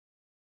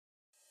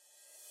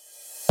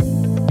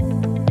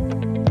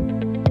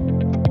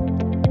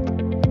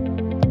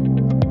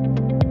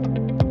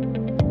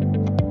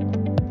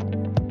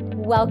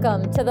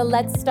welcome to the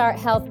Let's Start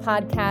Health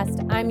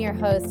podcast. I'm your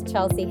host,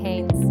 Chelsea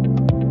Haynes.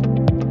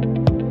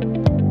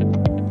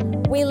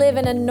 We live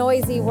in a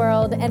noisy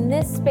world, and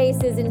this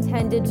space is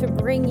intended to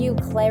bring you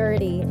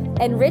clarity,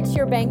 enrich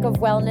your bank of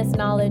wellness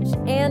knowledge,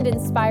 and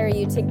inspire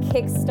you to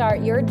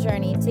kickstart your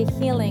journey to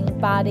healing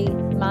body,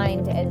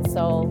 mind, and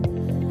soul.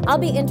 I'll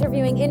be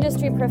interviewing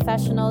industry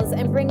professionals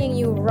and bringing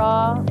you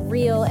raw,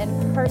 real,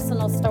 and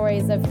personal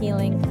stories of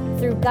healing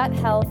through gut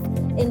health,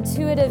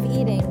 intuitive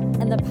eating,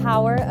 and the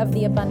power of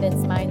the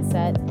abundance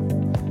mindset.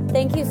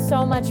 Thank you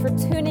so much for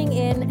tuning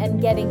in and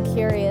getting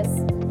curious.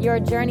 Your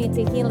journey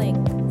to healing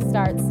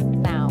starts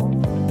now.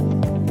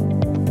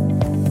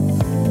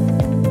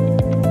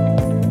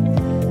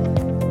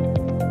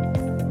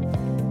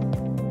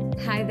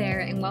 Hi there,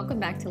 and welcome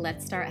back to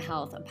Let's Start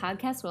Health, a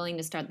podcast willing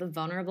to start the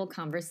vulnerable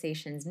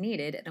conversations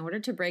needed in order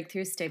to break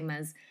through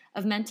stigmas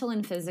of mental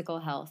and physical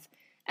health,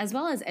 as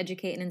well as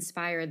educate and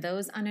inspire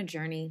those on a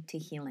journey to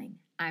healing.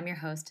 I'm your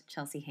host,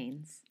 Chelsea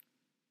Haynes.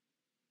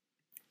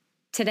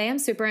 Today, I'm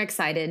super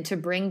excited to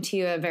bring to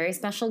you a very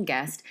special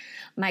guest,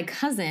 my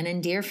cousin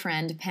and dear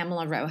friend,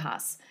 Pamela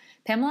Rojas.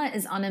 Pamela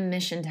is on a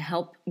mission to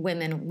help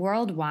women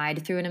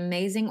worldwide through an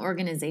amazing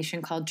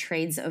organization called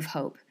Trades of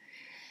Hope.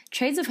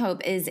 Trades of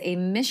Hope is a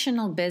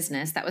missional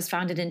business that was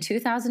founded in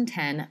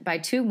 2010 by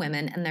two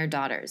women and their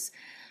daughters.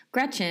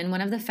 Gretchen,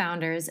 one of the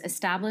founders,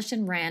 established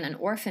and ran an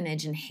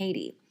orphanage in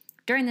Haiti.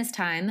 During this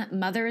time,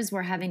 mothers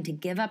were having to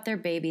give up their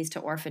babies to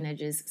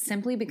orphanages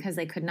simply because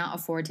they could not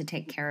afford to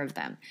take care of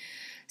them.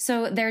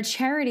 So their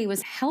charity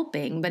was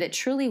helping, but it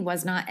truly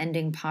was not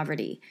ending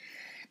poverty.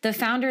 The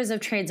founders of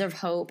Trades of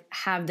Hope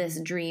have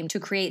this dream to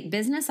create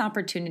business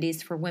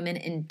opportunities for women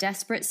in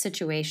desperate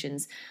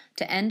situations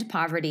to end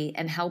poverty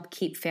and help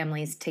keep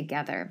families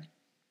together.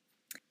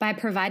 By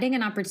providing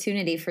an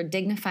opportunity for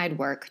dignified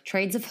work,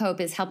 Trades of Hope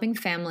is helping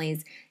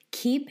families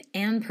keep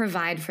and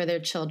provide for their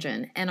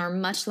children and are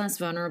much less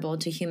vulnerable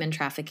to human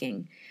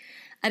trafficking.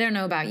 I don't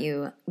know about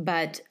you,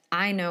 but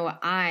I know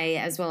I,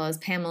 as well as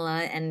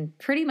Pamela and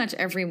pretty much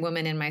every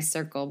woman in my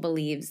circle,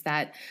 believes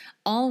that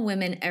all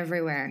women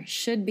everywhere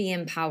should be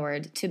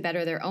empowered to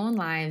better their own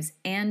lives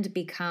and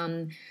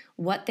become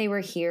what they were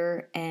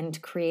here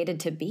and created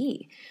to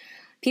be.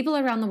 People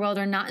around the world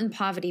are not in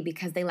poverty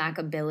because they lack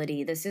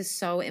ability. This is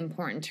so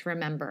important to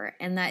remember,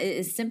 and that it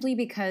is simply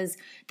because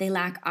they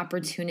lack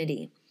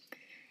opportunity.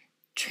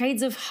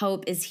 Trades of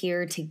Hope is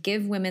here to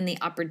give women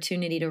the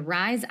opportunity to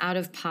rise out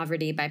of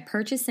poverty by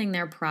purchasing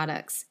their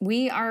products.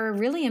 We are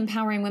really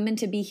empowering women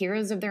to be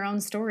heroes of their own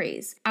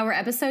stories. Our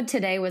episode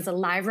today was a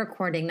live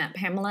recording that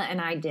Pamela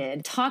and I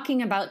did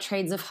talking about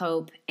Trades of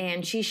Hope,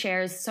 and she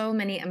shares so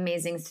many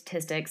amazing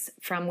statistics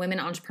from women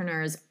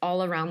entrepreneurs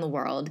all around the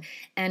world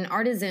and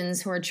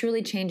artisans who are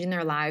truly changing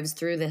their lives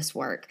through this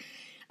work.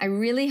 I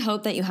really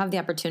hope that you have the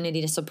opportunity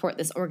to support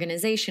this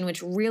organization,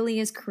 which really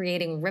is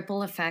creating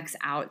ripple effects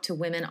out to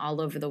women all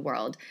over the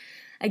world.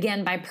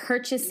 Again, by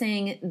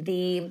purchasing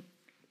the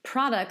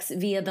products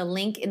via the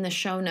link in the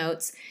show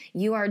notes,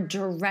 you are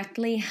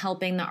directly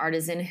helping the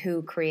artisan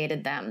who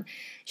created them.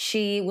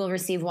 She will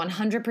receive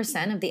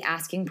 100% of the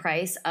asking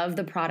price of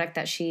the product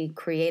that she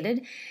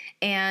created,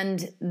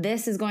 and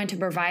this is going to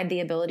provide the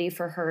ability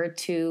for her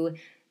to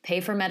pay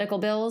for medical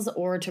bills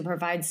or to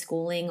provide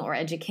schooling or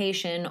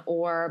education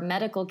or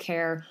medical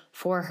care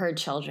for her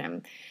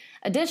children.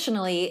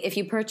 Additionally, if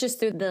you purchase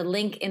through the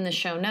link in the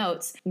show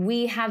notes,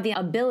 we have the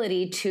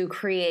ability to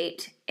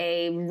create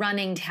a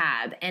running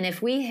tab. And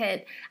if we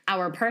hit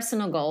our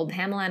personal goal,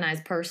 Pamela and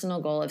I's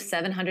personal goal of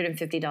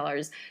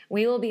 $750,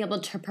 we will be able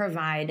to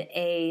provide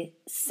a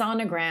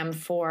sonogram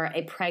for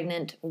a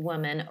pregnant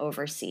woman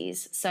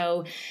overseas.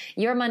 So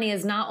your money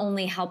is not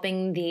only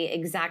helping the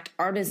exact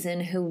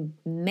artisan who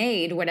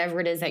made whatever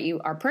it is that you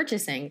are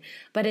purchasing,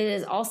 but it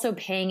is also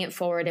paying it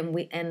forward,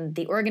 and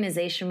the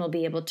organization will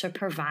be able to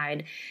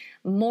provide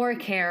more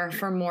care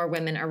for more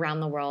women around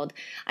the world.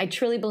 I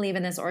truly believe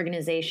in this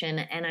organization,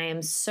 and I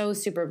am so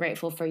super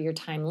grateful for your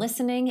time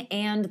listening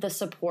and the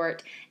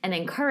support and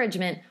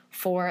encouragement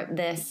for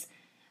this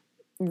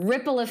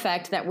ripple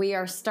effect that we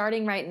are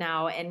starting right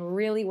now and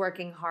really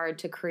working hard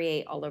to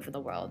create all over the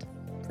world.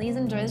 Please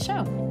enjoy the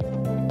show.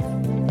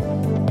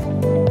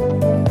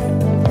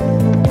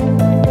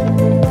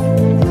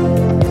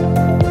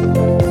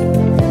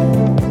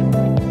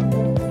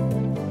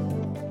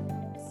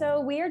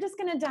 We are just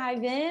going to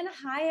dive in.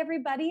 Hi,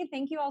 everybody.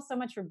 Thank you all so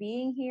much for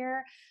being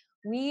here.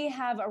 We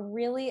have a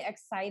really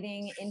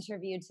exciting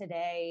interview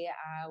today.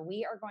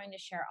 We are going to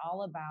share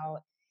all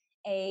about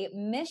a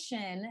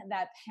mission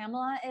that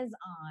Pamela is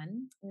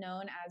on,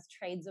 known as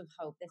Trades of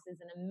Hope. This is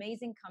an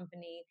amazing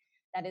company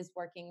that is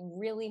working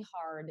really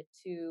hard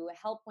to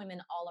help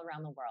women all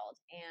around the world.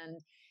 And,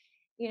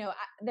 you know,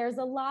 there's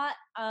a lot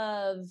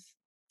of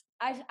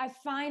I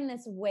find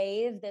this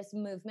wave, this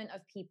movement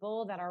of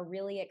people that are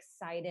really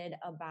excited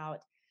about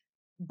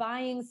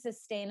buying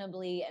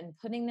sustainably and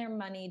putting their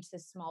money to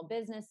small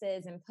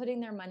businesses and putting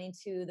their money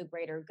to the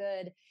greater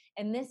good.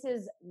 And this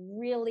is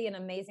really an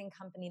amazing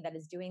company that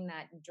is doing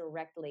that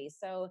directly.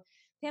 So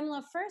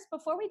Pamela, first,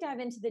 before we dive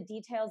into the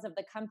details of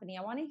the company,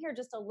 I want to hear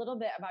just a little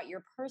bit about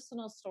your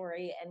personal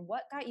story and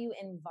what got you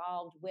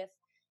involved with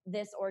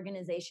this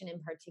organization in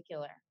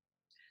particular.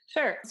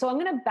 Sure. So I'm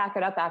going to back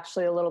it up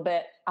actually a little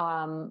bit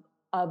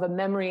of a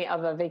memory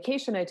of a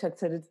vacation I took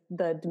to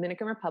the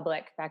Dominican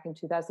Republic back in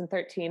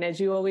 2013. As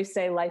you always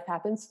say, life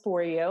happens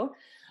for you.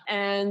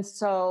 And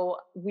so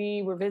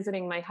we were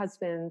visiting my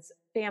husband's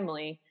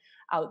family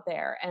out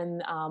there.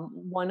 And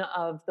one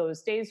of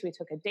those days, we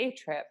took a day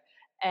trip.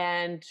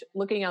 And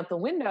looking out the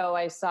window,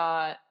 I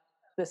saw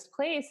this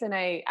place and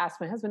I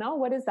asked my husband, "Oh,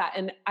 what is that?"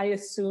 And I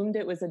assumed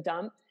it was a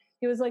dump.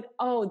 He was like,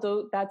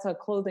 "Oh, that's a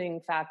clothing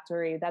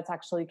factory. That's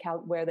actually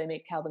where they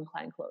make Calvin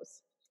Klein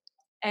clothes."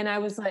 And I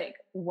was like,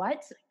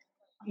 "What?"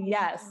 Oh my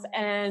Yes. goodness.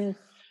 And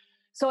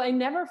so I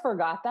never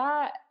forgot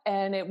that.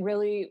 And it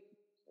really,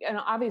 and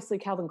obviously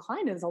Calvin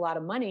Klein is a lot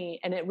of money.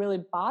 And it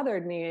really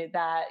bothered me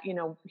that,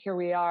 here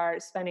we are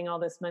spending all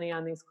this money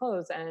on these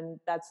clothes and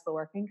that's the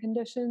working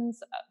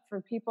conditions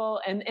for people.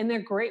 And they're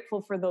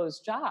grateful for those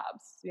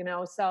jobs.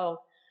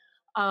 So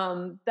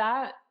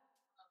that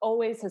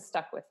always has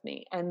stuck with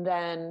me. And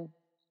then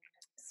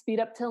speed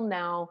up till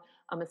now,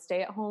 I'm a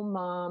stay at home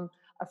mom.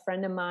 A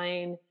friend of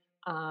mine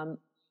um,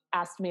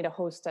 asked me to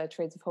host a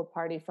Trades of Hope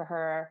party for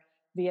her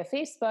via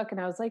Facebook. And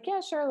I was like, yeah,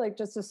 sure, like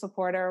just to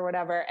support her or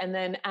whatever. And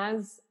then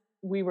as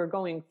we were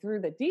going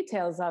through the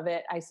details of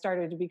it, I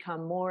started to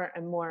become more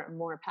and more and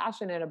more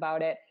passionate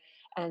about it.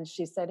 And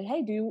she said,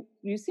 "Hey,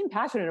 you seem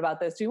passionate about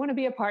this? Do you want to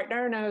be a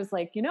partner?" And I was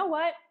like, you know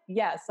what?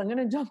 Yes, I'm going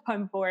to jump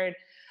on board.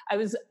 I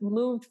was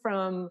moved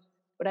from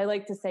what I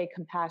like to say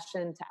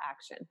compassion to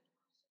action.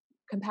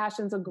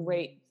 Compassion's a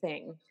great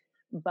thing,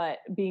 but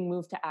being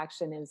moved to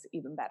action is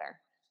even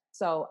better.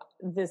 So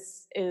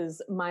this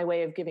is my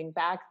way of giving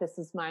back. This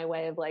is my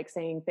way of like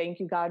saying, thank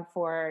you, God,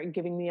 for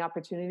giving me the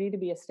opportunity to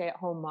be a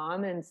stay-at-home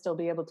mom and still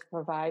be able to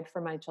provide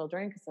for my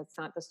children, because that's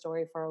not the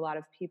story for a lot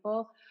of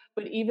people.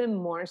 But even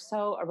more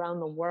so around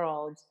the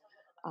world,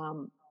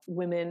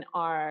 women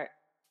are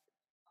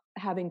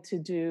having to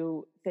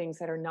do things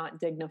that are not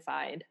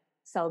dignified,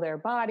 sell their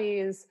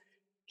bodies,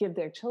 give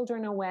their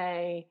children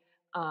away,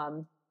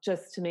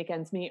 just to make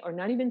ends meet, or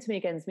not even to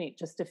make ends meet,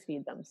 just to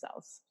feed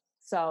themselves.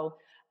 So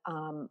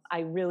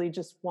I really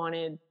just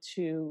wanted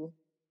to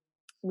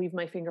leave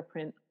my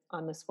fingerprint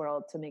on this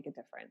world to make a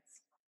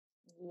difference.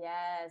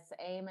 Yes,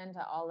 amen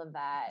to all of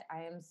that.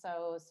 I am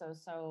so, so,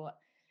 so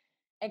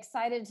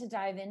excited to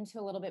dive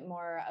into a little bit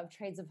more of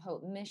Trades of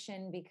Hope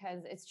mission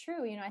because it's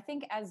true. I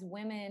think as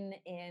women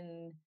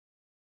in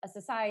a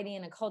society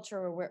and a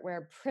culture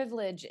where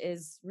privilege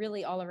is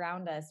really all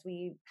around us,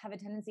 we have a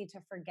tendency to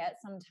forget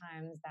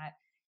sometimes that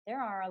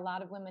there are a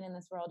lot of women in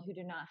this world who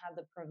do not have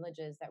the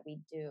privileges that we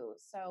do.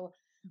 So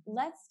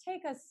let's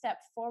take a step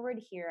forward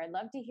here. I'd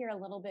love to hear a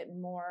little bit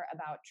more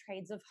about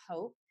Trades of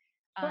Hope.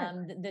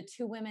 Sure. The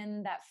two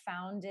women that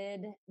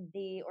founded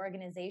the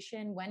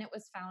organization, when it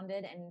was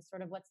founded, and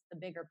sort of what's the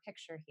bigger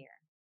picture here.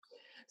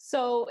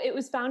 So it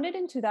was founded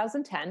in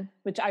 2010,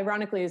 which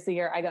ironically is the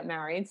year I got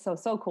married. So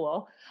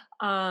cool.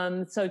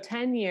 So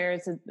 10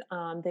 years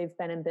they've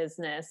been in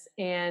business,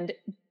 and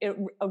it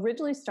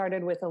originally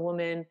started with a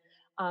woman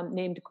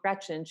named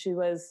Gretchen. She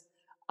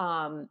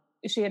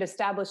had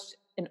established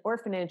an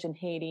orphanage in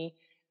Haiti,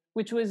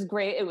 which was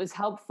great. It was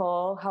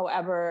helpful.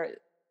 However,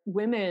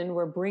 women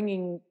were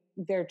bringing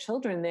their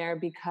children there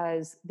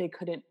because they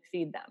couldn't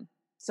feed them.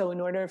 So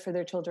in order for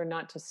their children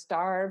not to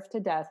starve to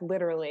death,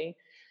 literally,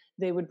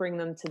 they would bring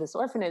them to this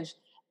orphanage.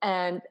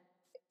 And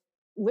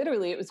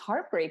literally, it was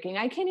heartbreaking.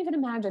 I can't even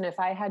imagine if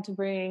I had to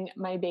bring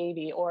my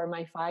baby or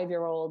my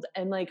 5-year old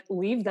and like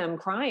leave them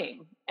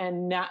crying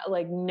and not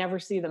like never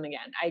see them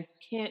again. I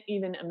can't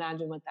even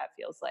imagine what that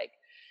feels like.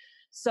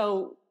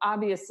 So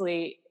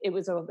obviously, it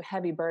was a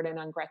heavy burden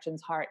on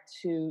Gretchen's heart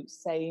to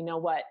say, you know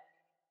what,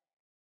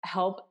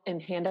 help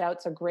and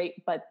handouts are great,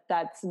 but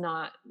that's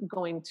not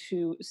going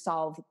to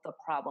solve the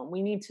problem.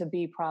 We need to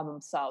be problem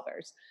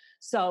solvers.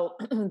 So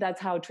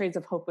that's how Trades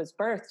of Hope was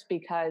birthed,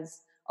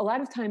 because a lot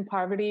of time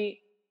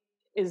poverty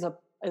is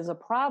a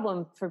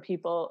problem for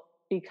people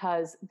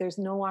because there's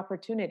no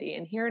opportunity.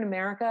 And here in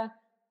America,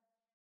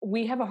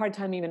 we have a hard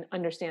time even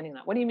understanding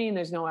that. What do you mean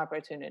there's no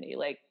opportunity?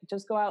 Like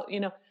just go out,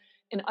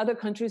 in other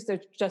countries there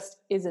just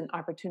isn't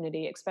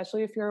opportunity,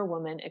 especially if you're a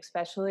woman,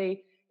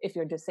 especially if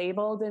you're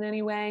disabled in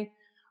any way.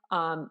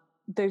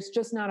 There's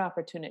just not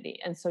opportunity.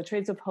 And so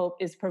Trades of Hope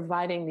is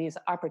providing these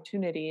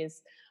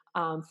opportunities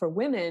for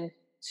women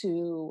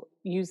to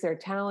use their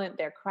talent,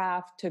 their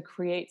craft to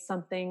create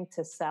something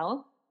to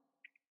sell.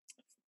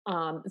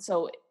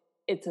 So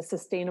it's a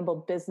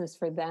sustainable business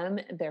for them,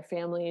 their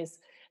families,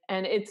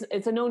 and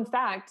it's a known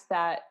fact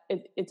that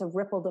it's a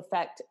rippled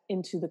effect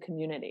into the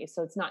community.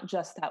 So it's not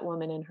just that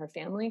woman and her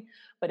family,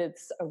 but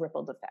it's a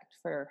rippled effect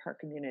for her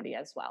community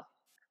as well.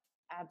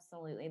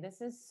 Absolutely.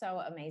 This is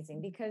so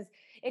amazing because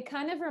it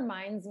kind of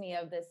reminds me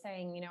of this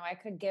saying, I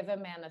could give a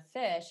man a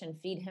fish and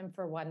feed him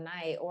for one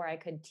night, or I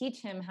could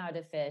teach him how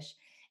to fish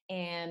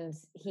and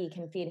he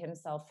can feed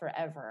himself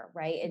forever,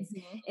 right? It's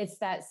Mhm. it's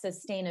that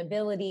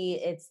sustainability,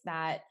 it's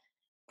that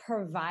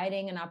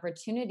providing an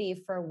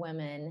opportunity for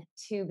women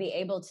to be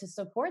able to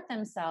support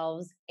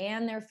themselves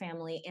and their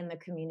family in the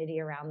community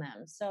around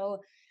them. So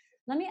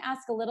let me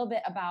ask a little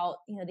bit about,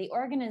 the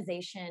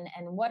organization,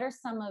 and what are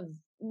some of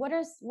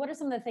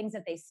the things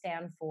that they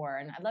stand for,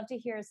 and I'd love to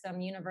hear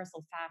some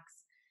universal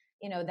facts,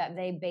 that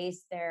they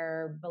base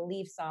their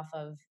beliefs off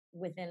of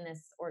within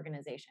this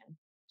organization.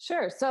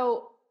 Sure.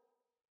 So,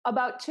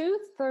 about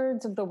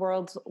two-thirds of the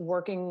world's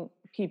working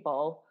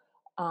people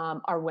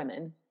are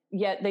women,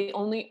 yet they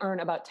only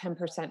earn about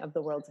 10% of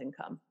the world's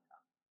income.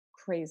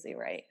 Crazy,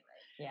 right?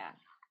 Yeah.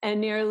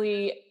 And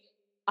nearly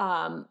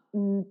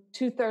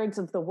two-thirds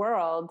of the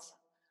world,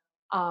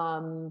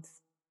 um,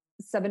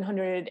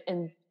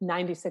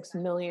 796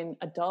 million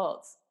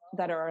adults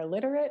that are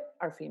illiterate,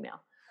 are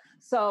female.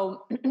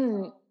 So,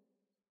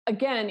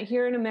 again,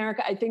 here in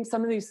America, I think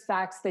some of these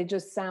facts, they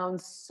just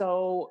sound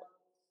so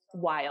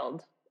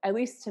wild. At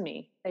least to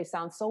me, they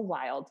sound so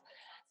wild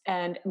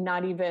and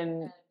not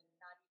even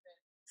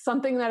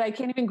something that I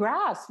can't even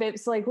grasp.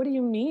 It's like, what do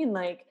you mean?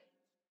 Like,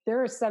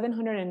 there are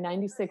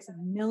 796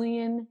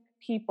 million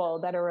people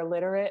that are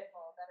illiterate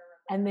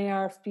and they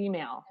are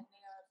female.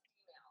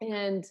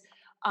 And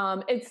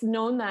it's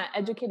known that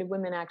educated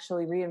women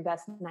actually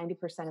reinvest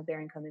 90% of their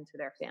income into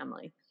their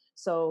family.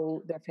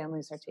 So their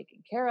families are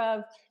taken care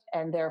of,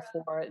 and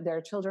therefore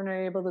their children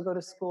are able to go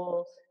to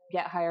school,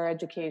 get higher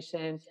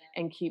education,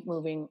 and keep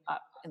moving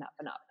up and up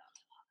and up.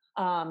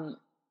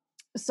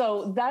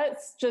 So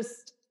that's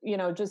just,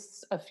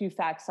 just a few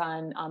facts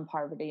on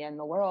poverty in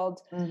the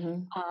world.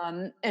 Hmm.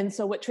 And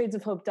so what Trades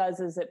of Hope does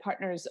is it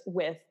partners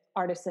with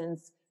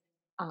artisans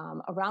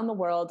around the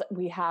world.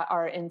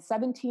 Are in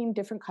 17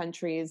 different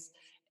countries.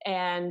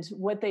 And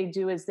what they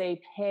do is they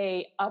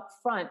pay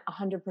upfront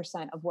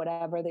 100% of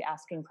whatever the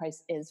asking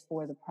price is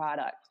for the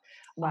product.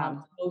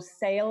 Wow. Those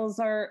sales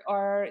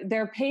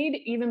they're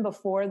paid even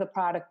before the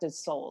product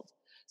is sold.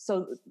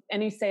 So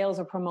any sales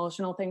or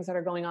promotional things that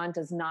are going on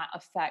does not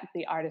affect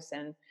the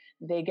artisan.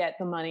 They get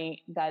the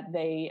money that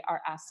they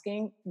are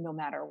asking no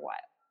matter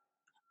what.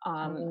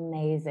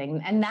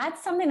 Amazing. And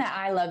that's something that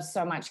I love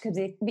so much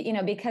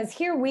because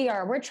here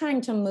we're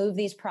trying to move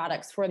these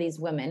products for these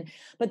women.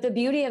 But the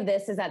beauty of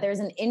this is that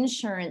there's an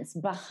insurance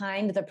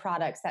behind the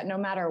products that no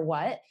matter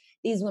what,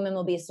 these women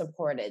will be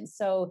supported.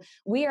 So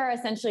we are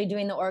essentially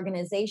doing the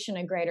organization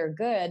a greater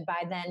good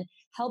by then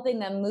helping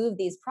them move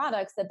these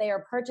products that they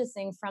are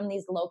purchasing from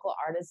these local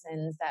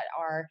artisans that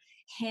are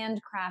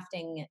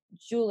handcrafting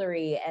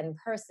jewelry and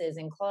purses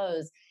and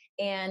clothes,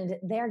 and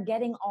they're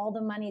getting all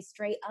the money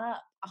straight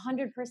up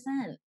 100%.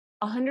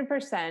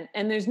 100%.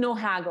 And there's no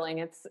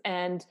haggling.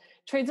 And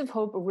Trades of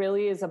Hope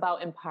really is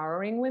about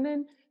empowering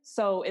women.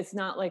 So it's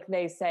not like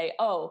they say,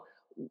 oh,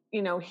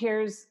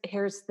 here's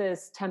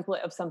this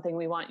template of something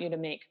we want you to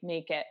make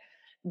it.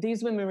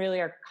 These women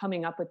really are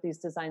coming up with these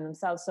designs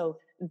themselves. So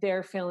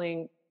they're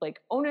feeling like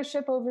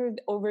ownership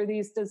over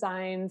these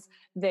designs.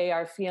 They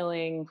are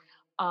feeling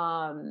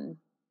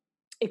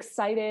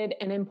excited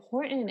and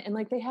important, and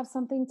like they have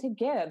something to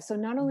give. So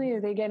not only are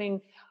they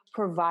getting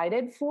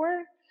provided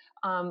for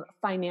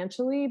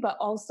financially, but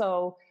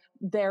also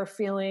they're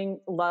feeling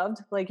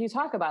loved, like you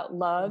talk about,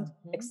 loved,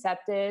 Mhm.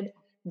 accepted.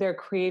 They're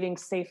creating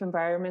safe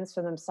environments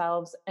for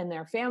themselves and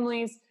their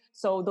families.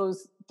 So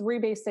those three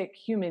basic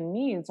human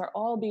needs are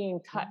all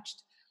being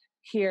touched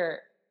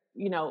here,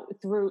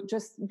 through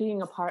just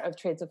being a part of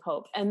Trades of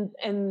Hope.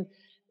 And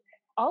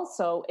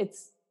also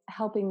it's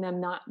helping them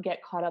not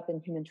get caught up in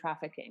human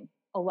trafficking.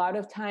 A lot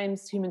of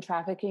times human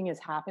trafficking is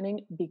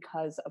happening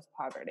because of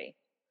poverty.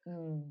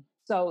 Mm.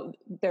 So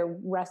they're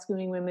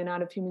rescuing women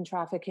out of human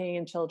trafficking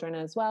and children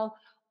as well,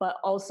 but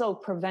also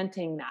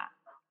preventing that.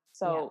 Yeah.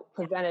 So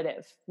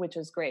preventative, which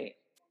is great.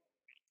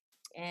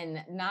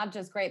 And not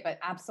just great, but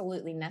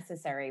absolutely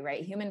necessary,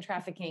 right? Human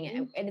trafficking.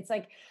 Mhm. And it's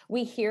like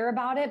we hear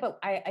about it, but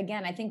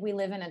I think we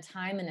live in a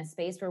time and a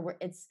space where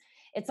it's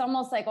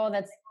almost like, oh,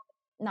 that's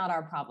not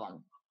our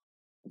problem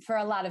for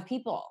a lot of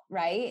people,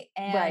 right?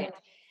 And Right.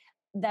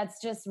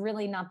 that's just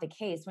really not the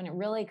case. When it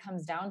really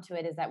comes down to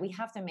it, is that we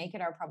have to make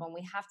it our problem.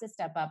 We have to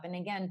step up. And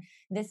again,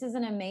 this is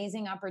an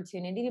amazing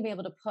opportunity to be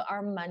able to put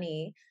our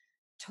money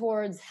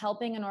towards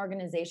helping an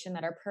organization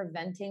that are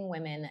preventing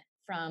women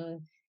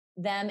from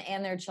them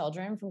and their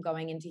children from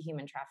going into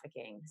human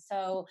trafficking.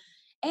 So,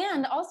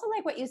 and also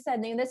like what you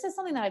said, this is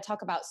something that I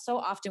talk about so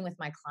often with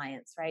my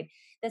clients, right?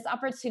 This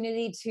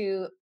opportunity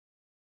to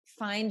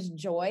find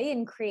joy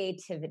and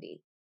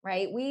creativity,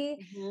 right? We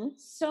Mhm.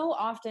 so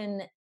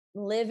often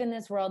live in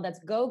this world that's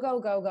go, go,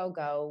 go, go,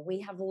 go. We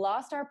have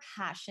lost our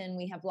passion.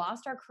 We have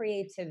lost our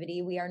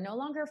creativity. We are no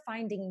longer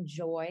finding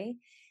joy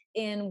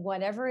in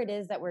whatever it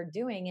is that we're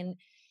doing. And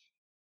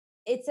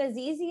it's as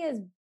easy as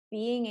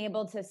being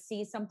able to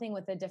see something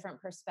with a different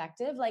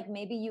perspective. Like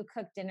maybe you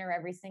cook dinner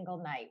every single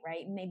night,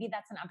 right? Maybe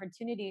that's an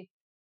opportunity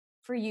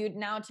for you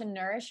now to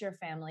nourish your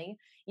family.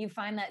 You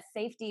find that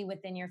safety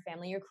within your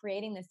family. You're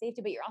creating the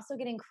safety, but you're also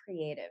getting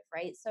creative,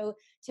 right? So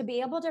to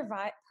be able to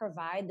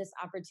provide this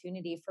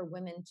opportunity for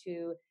women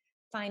to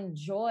find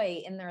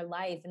joy in their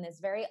life in this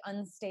very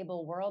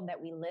unstable world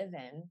that we live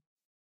in,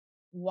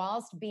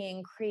 whilst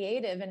being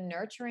creative and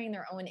nurturing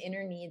their own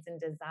inner needs and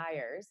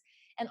desires,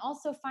 and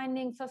also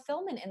finding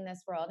fulfillment in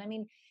this world. I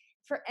mean,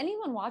 for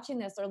anyone watching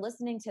this or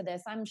listening to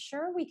this, I'm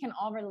sure we can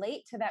all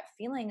relate to that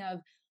feeling of,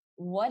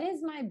 what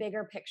is my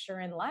bigger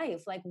picture in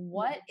life? Like,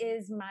 what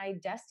is my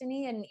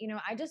destiny? And,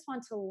 I just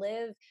want to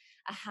live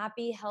a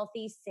happy,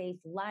 healthy, safe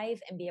life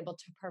and be able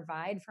to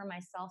provide for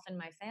myself and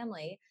my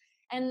family.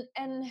 And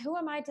who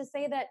am I to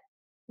say that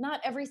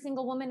not every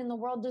single woman in the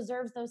world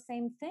deserves those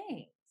same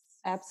things?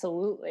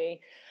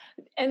 Absolutely.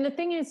 And the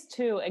thing is,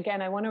 too,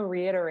 again, I want to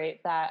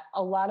reiterate that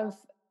a lot of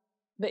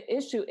the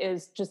issue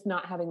is just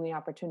not having the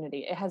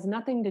opportunity. It has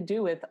nothing to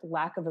do with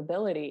lack of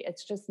ability.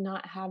 It's just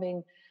not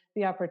having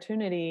the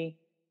opportunity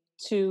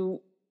to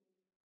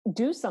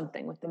do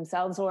something with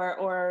themselves,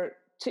 or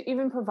to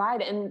even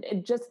provide, and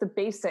just the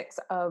basics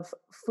of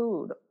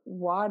food,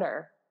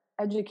 water,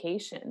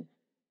 education.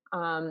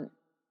 Um,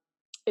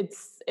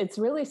 it's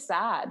really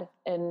sad,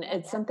 and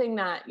it's something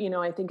that,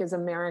 I think as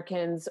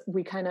Americans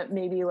we kind of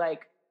maybe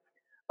like,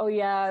 oh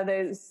yeah,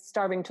 there's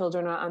starving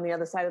children on the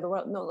other side of the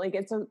world. No, like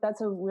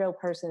that's a real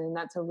person, and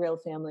that's a real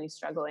family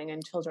struggling,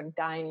 and children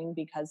dying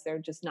because they're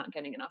just not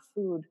getting enough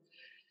food.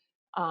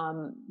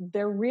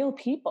 They're real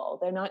people.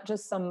 They're not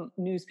just some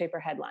newspaper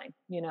headline.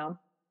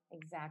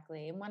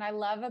 Exactly. And what I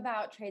love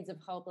about Trades of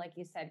Hope, like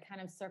you said,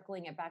 kind of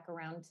circling it back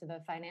around to the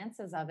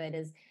finances of it,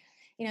 is,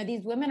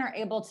 these women are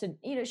able to,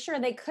 sure,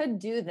 they could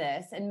do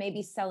this and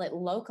maybe sell it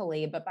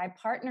locally, but by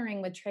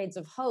partnering with Trades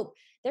of Hope,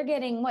 they're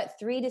getting what,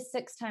 3 to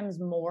 6 times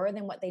more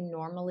than what they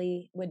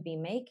normally would be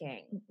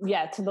making.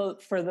 Yeah,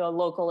 for the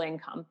local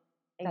income.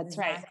 That's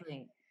right.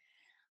 Exactly.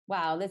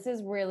 Wow, this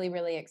is really,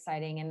 really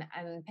exciting.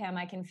 And Pam,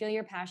 I can feel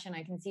your passion.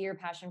 I can see your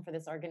passion for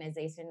this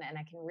organization, and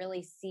I can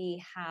really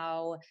see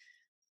how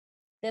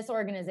this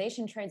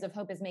organization, Trades of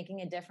Hope, is making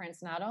a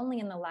difference not only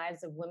in the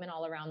lives of women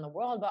all around the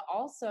world, but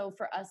also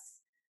for us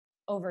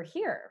over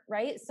here,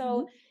 right?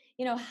 So,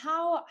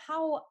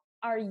 how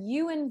are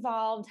you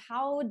involved?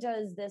 How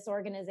does this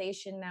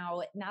organization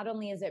now, not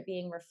only is it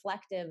being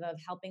reflective of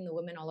helping the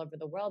women all over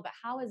the world, but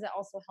how is it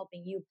also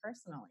helping you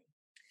personally?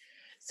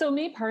 So,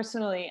 me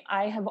personally,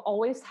 I have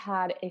always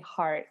had a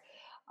heart.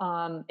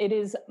 It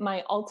is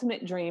my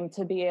ultimate dream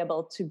to be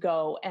able to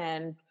go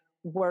and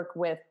work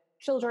with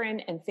children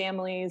and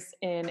families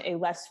in a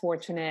less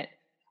fortunate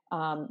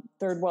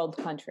third world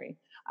country.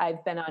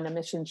 I've been on a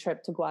mission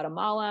trip to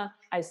Guatemala.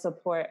 I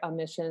support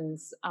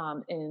missions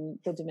in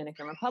the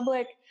Dominican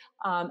Republic.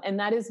 And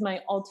that is my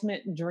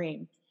ultimate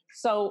dream.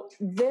 So,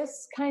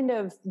 this kind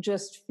of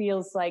just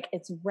feels like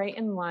it's right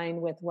in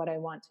line with what I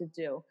want to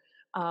do.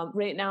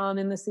 Right now, I'm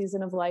in the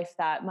season of life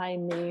that my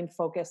main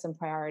focus and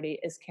priority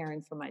is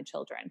caring for my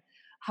children.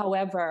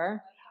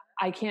 However,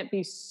 I can't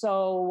be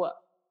so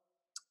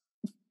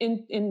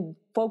in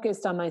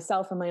focused on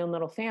myself and my own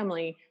little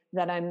family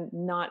that I'm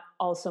not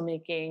also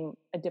making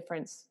a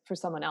difference for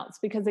someone else.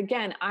 Because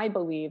again, I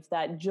believe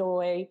that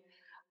joy,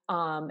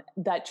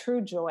 that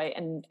true joy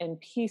and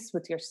peace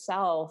with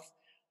yourself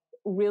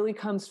really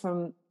comes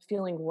from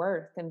feeling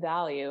worth and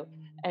value.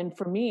 And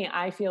for me,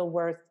 I feel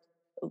worth,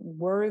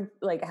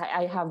 like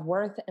I have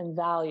worth and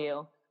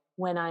value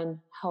when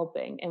I'm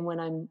helping and when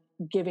I'm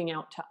giving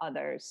out to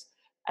others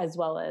as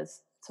well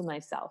as to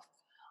myself.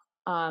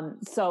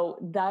 So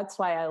that's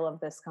why I love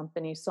this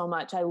company so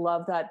much. I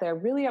love that they're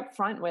really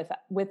upfront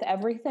with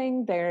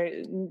everything.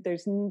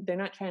 They're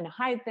not trying to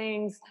hide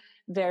things.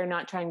 They're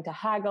not trying to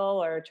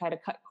haggle or try to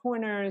cut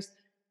corners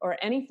or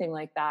anything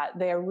like that.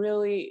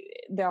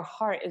 Their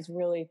heart is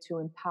really to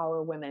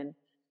empower women,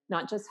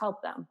 not just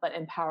help them, but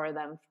empower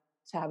them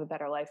to have a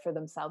better life for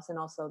themselves and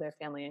also their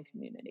family and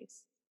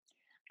communities.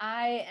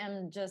 I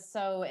am just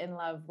so in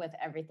love with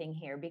everything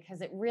here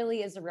because it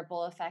really is a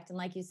ripple effect. And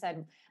like you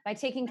said, by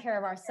taking care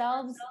of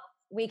ourselves,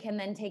 we can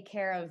then take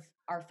care of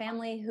our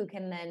family, who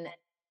can then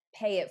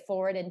pay it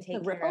forward and The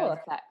take care ripple of.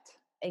 effect.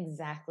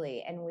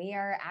 Exactly. And we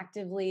are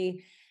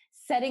actively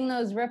setting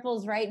those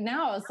ripples right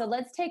now. So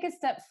let's take a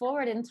step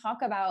forward and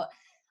talk about,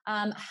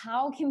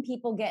 how can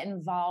people get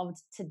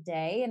involved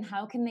today, and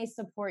how can they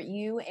support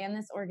you and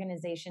this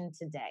organization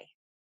today?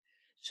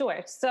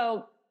 Sure.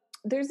 So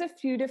there's a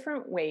few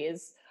different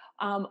ways.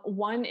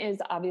 One is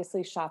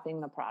obviously shopping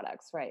the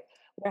products, right?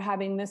 We're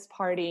having this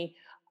party.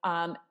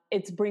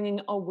 It's bringing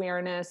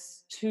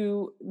awareness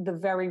to the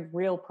very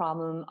real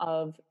problem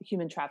of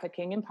human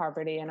trafficking and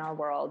poverty in our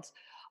world.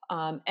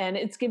 And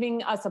it's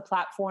giving us a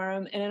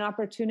platform and an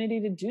opportunity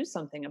to do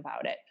something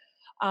about it.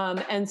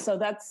 And so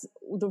that's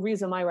the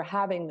reason why we're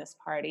having this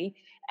party.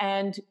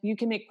 And you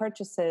can make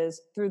purchases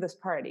through this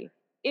party.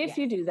 If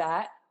you Yes. do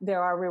that,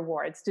 there are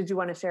rewards. Did you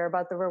want to share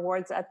about the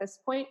rewards at this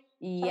point,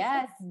 Chelsea?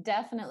 Yes,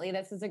 definitely.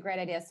 This is a great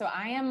idea. So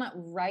I am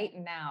right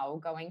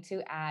now going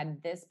to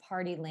add this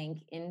party link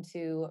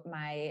into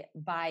my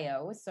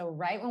bio. So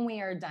right when we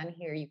are done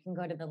here, you can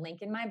go to the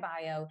link in my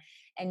bio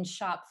and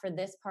shop for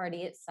this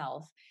party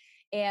itself.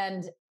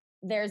 And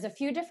there's a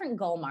few different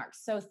goal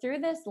marks. So through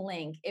this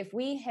link, if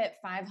we hit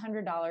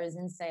 $500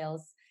 in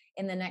sales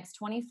in the next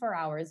 24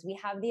 hours, we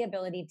have the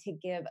ability to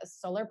give a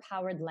solar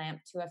powered lamp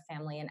to a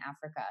family in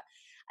Africa.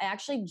 I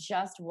actually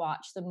just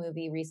watched the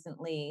movie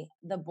recently,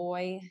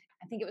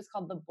 I think it was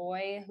called The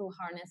Boy Who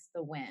Harnessed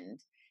the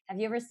Wind. Have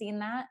you ever seen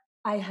that?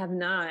 I have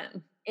not.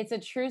 It's a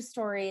true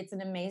story. It's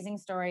an amazing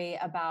story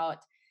about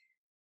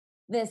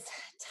this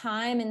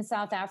time in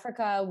South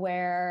Africa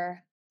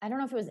where I don't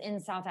know if it was in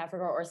South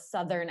Africa or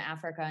Southern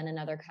Africa in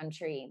another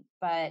country,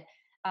 but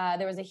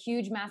there was a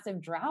huge,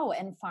 massive drought,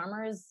 and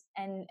farmers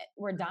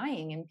were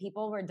dying, and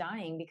people were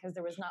dying because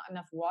there was not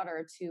enough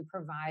water to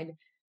provide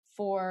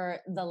for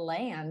the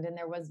land, and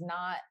there was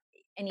not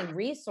any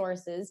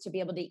resources to be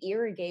able to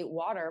irrigate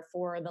water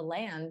for the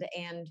land,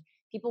 and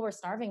people were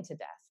starving to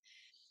death.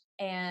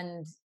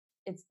 And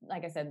it's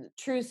like I said,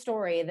 true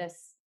story.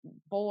 This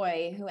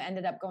boy who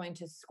ended up going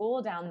to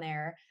school down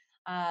there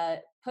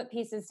put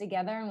pieces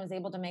together and was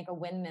able to make a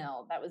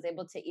windmill that was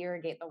able to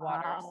irrigate the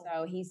water. Wow.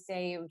 So he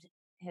saved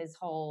his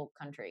whole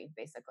country,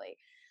 basically.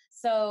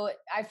 So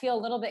I feel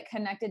a little bit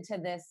connected to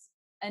this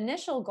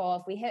initial goal.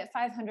 If we hit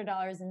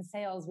 $500 in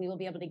sales, we will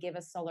be able to give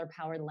a solar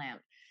powered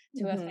lamp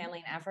to a family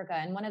in Africa.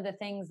 And one of the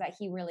things that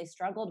he really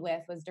struggled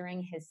with was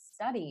during his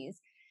studies,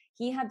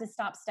 he had to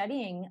stop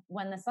studying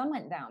when the sun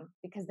went down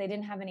because they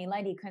didn't have any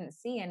light. He couldn't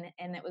see.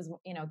 And it was,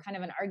 kind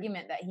of an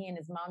argument that he and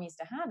his mom used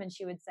to have. And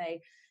she would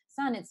say,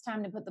 son, it's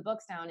time to put the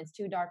books down. It's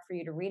too dark for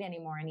you to read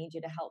anymore. I need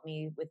you to help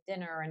me with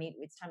dinner.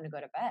 It's time to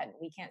go to bed.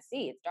 We can't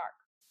see. It's dark.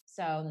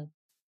 So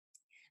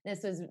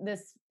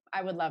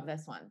I would love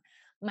this one.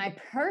 My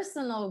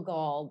personal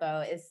goal,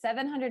 though, is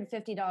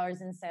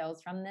 $750 in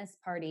sales from this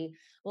party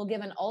will give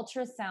an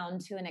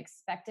ultrasound to an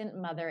expectant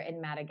mother in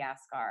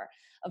Madagascar.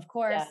 Of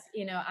course,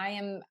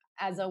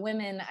 as a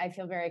woman, I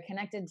feel very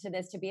connected to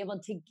this. To be able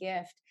to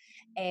gift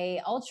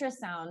a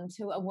ultrasound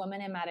to a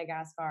woman in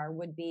Madagascar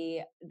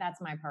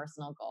that's my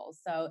personal goal.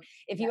 So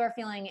if you are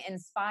feeling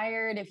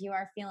inspired, if you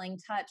are feeling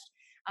touched,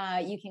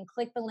 you can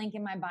click the link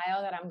in my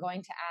bio that I'm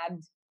going to add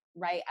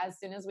right as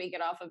soon as we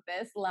get off of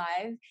this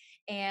live.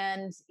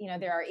 And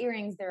there are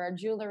earrings, there are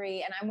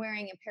jewelry, and I'm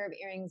wearing a pair of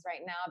earrings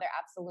right now. They're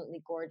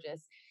absolutely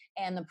gorgeous,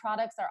 and the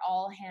products are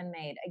all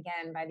handmade,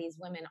 again, by these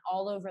women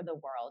all over the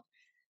world.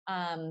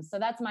 So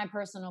that's my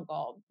personal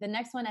goal. The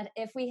next one,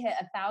 if we hit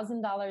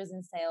 $1,000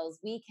 in sales,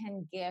 we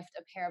can gift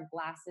a pair of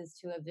glasses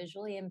to a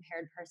visually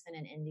impaired person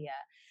in India.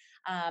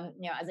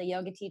 As a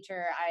yoga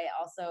teacher, I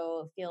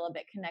also feel a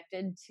bit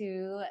connected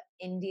to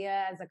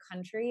India as a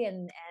country,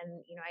 and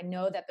I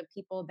know that the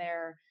people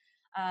there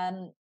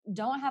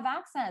don't have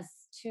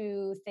access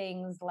to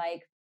things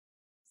like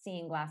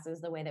seeing glasses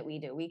the way that we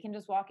do. We can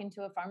just walk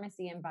into a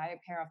pharmacy and buy a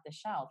pair off the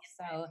shelf.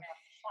 So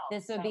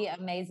this would be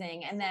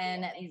amazing. And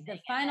then the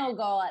final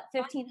goal, at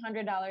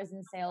 $1,500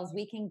 in sales,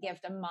 we can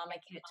gift a mama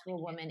kit to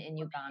a woman in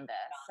Uganda.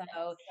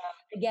 So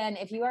again,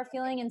 if you are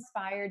feeling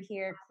inspired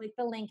here, click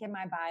the link in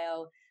my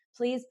bio.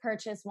 Please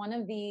purchase one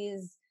of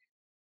these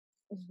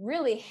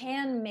really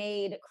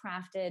handmade,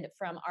 crafted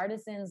from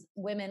artisans,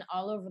 women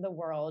all over the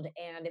world.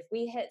 And if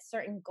we hit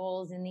certain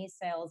goals in these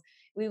sales,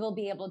 we will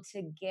be able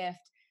to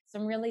gift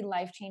some really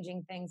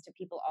life-changing things to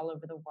people all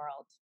over the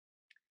world.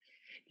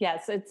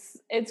 Yes,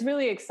 it's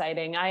really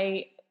exciting.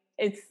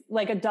 It's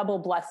like a double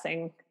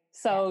blessing.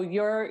 So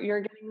you're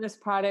getting this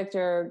product,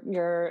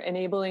 you're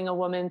enabling a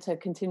woman to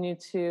continue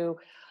to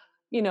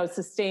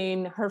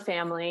sustain her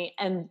family.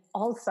 And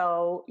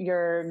also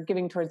you're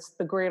giving towards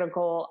the greater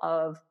goal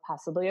of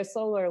possibly a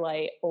solar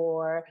light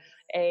or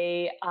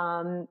a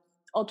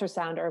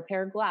ultrasound or a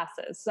pair of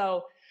glasses.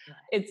 So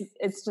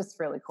it's just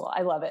really cool.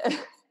 I love it.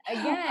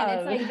 Again,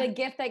 it's like the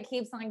gift that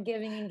keeps on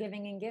giving and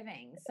giving and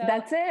giving. So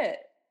that's it.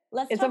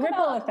 It's a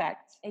ripple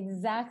effect.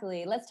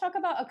 Exactly. Let's talk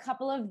about a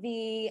couple of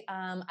the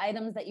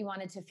items that you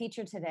wanted to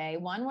feature today.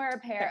 One were a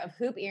pair of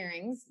hoop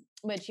earrings,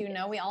 which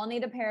we all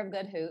need a pair of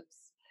good hoops.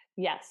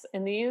 Yes,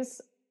 and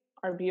these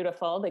are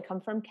beautiful. They come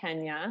from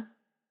Kenya.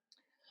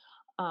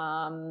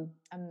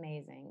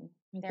 Amazing.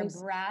 They're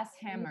brass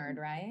hammered,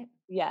 right?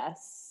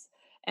 Yes.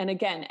 And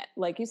again,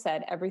 like you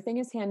said, everything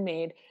is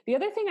handmade. The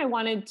other thing I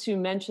wanted to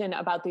mention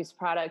about these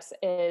products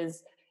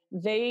is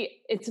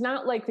it's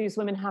not like these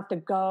women have to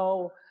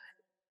go,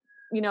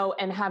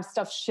 and have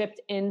stuff shipped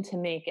in to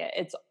make it.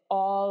 It's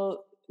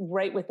all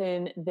right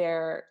within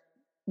their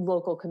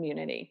local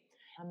community.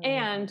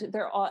 And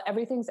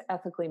everything's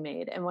ethically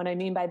made. And what I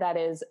mean by that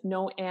is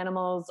no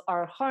animals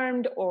are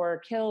harmed or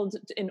killed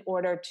in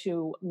order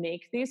to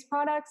make these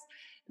products.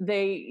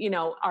 They,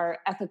 are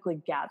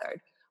ethically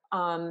gathered.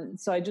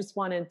 So I just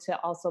wanted to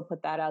also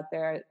put that out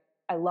there.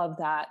 I love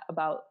that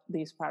about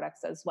these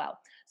products as well.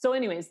 So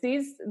anyways,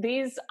 these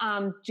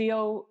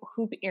Geo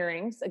hoop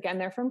earrings, again,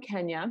 they're from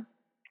Kenya,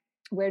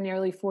 where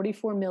nearly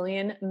 44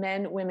 million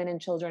men, women,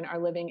 and children are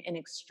living in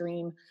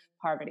extreme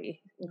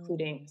poverty,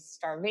 including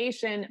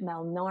starvation,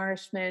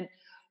 malnourishment,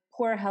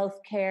 poor health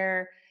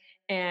care.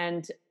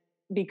 And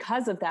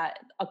because of that,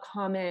 a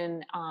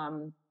common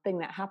thing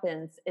that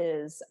happens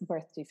is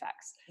birth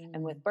defects.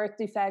 And with birth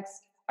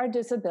defects are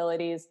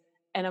disabilities.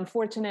 And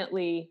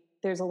unfortunately,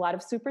 there's a lot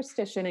of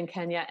superstition in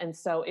Kenya. And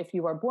so if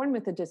you are born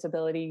with a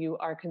disability, you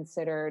are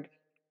considered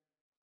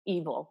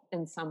evil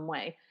in some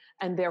way.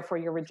 And therefore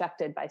you're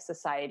rejected by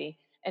society.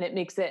 And it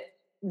makes it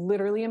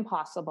literally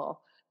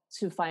impossible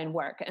to find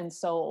work. And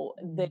so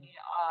they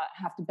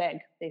have to beg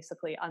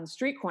basically on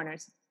street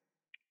corners.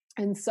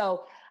 And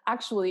so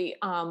actually,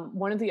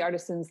 one of the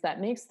artisans that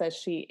makes this,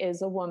 she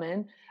is a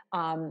woman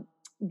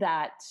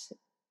that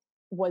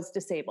was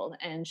disabled,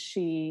 and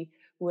she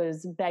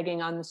was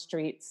begging on the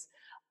streets,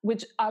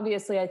 which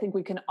obviously I think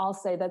we can all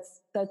say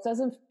that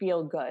doesn't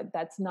feel good.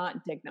 That's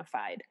not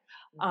dignified.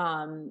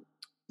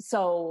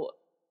 So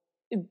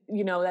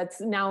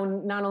that's now,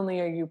 not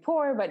only are you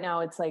poor, but now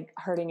it's like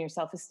hurting your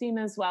self-esteem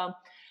as well.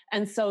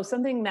 And so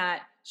something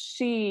that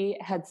she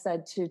had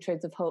said to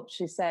Trades of Hope,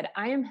 she said,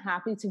 "I am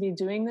happy to be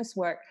doing this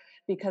work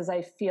because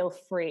I feel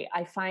free.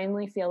 I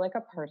finally feel like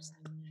a person.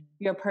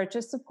 Your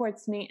purchase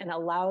supports me and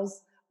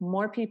allows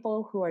more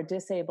people who are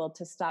disabled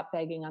to stop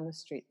begging on the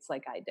streets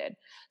like I did."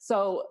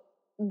 So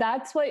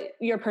that's what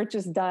your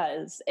purchase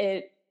does.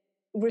 It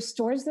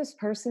restores this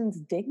person's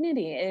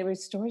dignity. It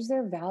restores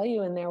their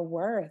value and their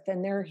worth,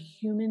 and they're a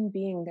human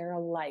being, they're a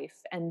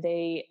life. And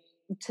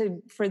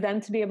for them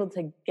to be able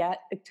to get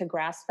to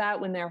grasp that,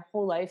 when their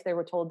whole life they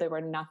were told they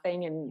were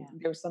nothing and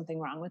there was something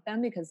wrong with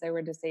them because they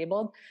were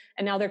disabled.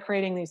 And now they're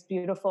creating these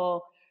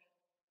beautiful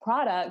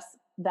products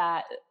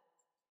that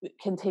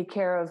can take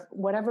care of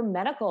whatever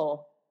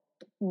medical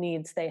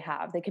needs they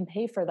have. They can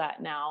pay for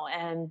that now,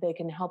 and they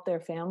can help their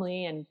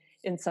family, and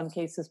in some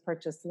cases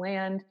purchase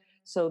land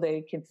so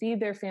they can feed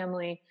their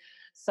family.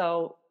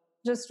 So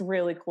just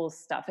really cool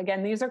stuff.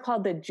 Again, these are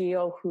called the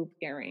Geo Hoop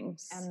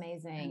earrings.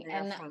 Amazing.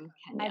 And from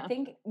Kenya. I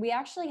think we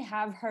actually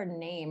have her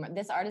name.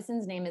 This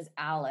artisan's name is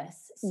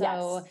Alice.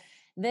 So Yes.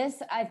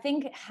 this, I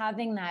think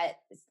having that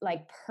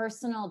like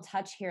personal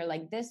touch here,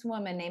 like this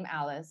woman named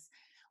Alice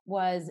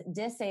was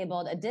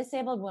a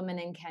disabled woman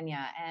in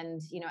Kenya.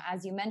 And,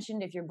 as you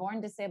mentioned, if you're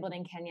born disabled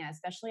in Kenya,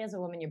 especially as a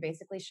woman, you're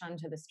basically shunned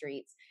to the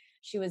streets.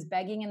 She was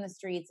begging in the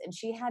streets, and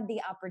she had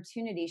the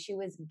opportunity, she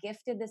was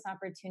gifted this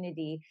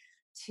opportunity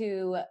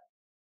to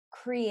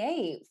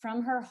create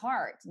from her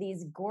heart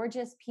these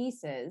gorgeous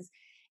pieces.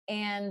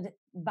 And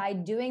by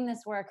doing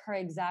this work, her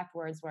exact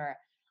words were,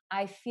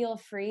 "I feel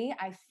free.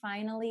 I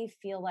finally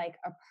feel like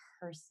a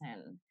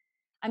person."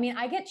 I mean,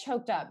 I get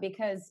choked up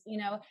because,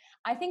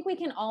 I think we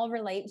can all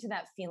relate to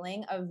that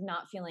feeling of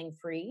not feeling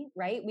free,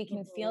 right? We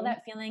can feel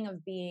that feeling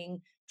of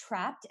being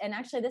trapped. And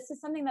actually, this is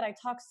something that I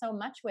talk so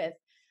much with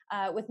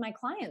my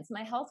clients,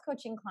 my health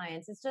coaching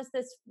clients. It's just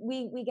this,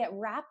 we get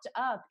wrapped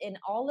up in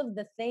all of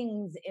the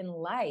things in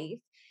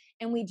life,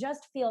 and we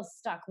just feel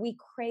stuck. We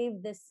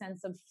crave this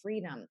sense of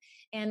freedom.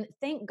 And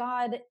thank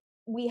God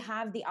we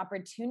have the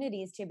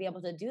opportunities to be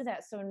able to do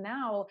that. So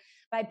now,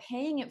 by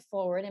paying it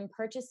forward and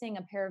purchasing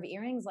a pair of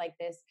earrings like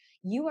this,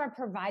 you are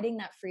providing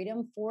that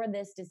freedom for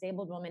this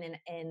disabled woman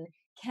in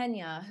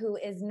Kenya, who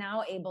is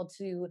now able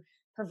to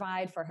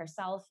provide for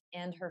herself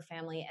and her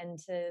family and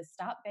to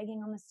stop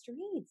begging on the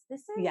streets.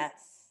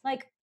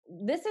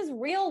 This is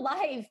real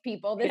life,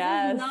 people. This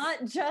is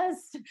not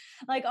just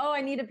like, oh,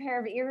 I need a pair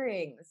of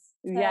earrings.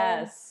 So,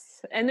 yes.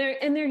 And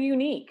they're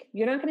unique.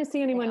 You're not going to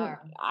see anyone.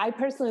 I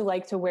personally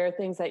like to wear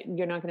things that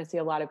you're not going to see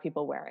a lot of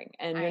people wearing.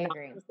 And you're not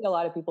going to see a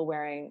lot of people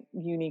wearing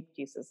unique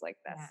pieces like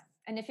this. Yeah.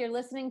 And if you're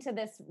listening to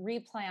this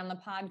replay on the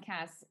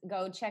podcast,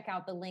 go check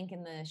out the link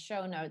in the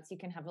show notes. You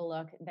can have a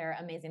look. They're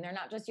amazing. They're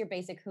not just your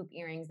basic hoop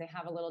earrings. They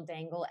have a little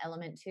dangle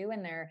element too.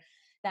 And they're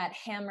that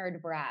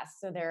hammered brass.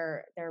 So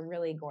they're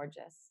really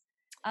gorgeous.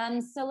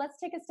 So let's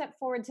take a step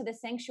forward to the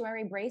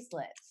Sanctuary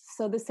bracelet.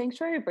 So the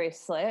Sanctuary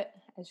bracelet,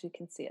 as you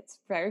can see, it's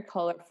very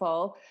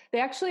colorful. They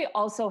actually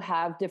also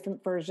have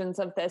different versions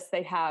of this.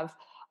 They have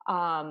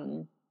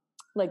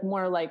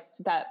more like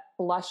that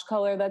blush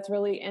color that's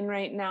really in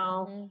right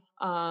now.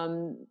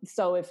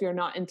 So if you're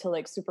not into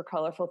like super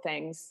colorful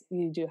things,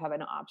 you do have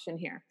an option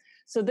here.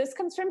 So this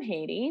comes from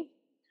Haiti.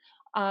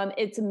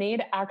 It's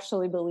made,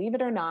 actually, believe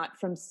it or not,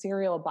 from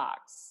cereal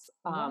box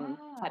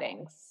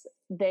cuttings.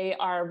 They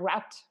are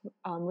wrapped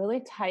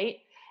really tight,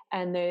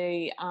 and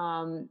they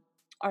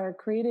are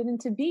created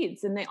into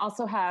beads. And they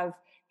also have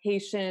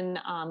Haitian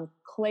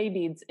clay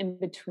beads in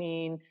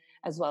between,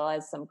 as well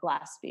as some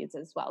glass beads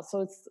as well.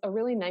 So it's a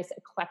really nice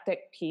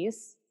eclectic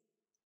piece.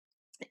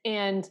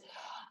 And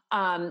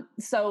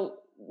so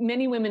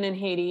many women in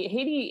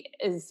Haiti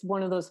is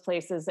one of those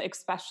places,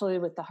 especially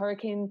with the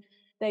hurricane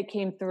that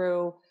came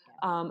through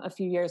a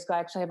few years ago. I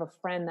actually have a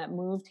friend that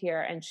moved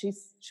here, and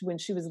when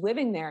she was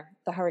living there,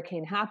 the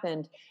hurricane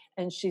happened,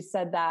 and she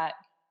said that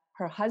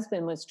her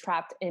husband was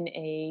trapped in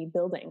a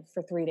building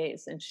for 3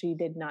 days, and she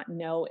did not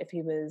know if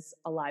he was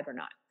alive or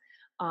not.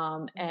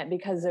 And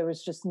because there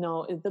was just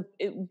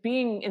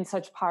being in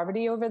such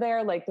poverty over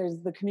there, like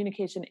the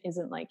communication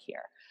isn't like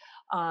here.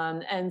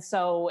 And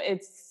so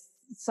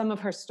some of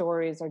her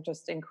stories are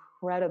just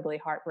incredibly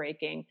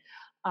heartbreaking.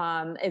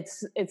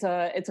 It's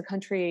a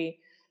country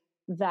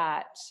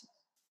that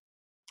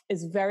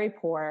is very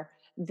poor.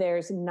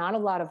 There's not a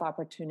lot of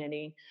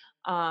opportunity.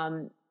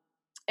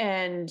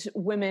 And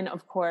women,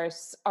 of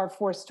course, are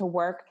forced to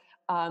work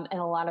and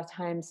a lot of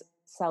times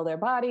sell their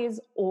bodies,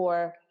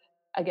 or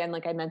again,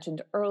 like I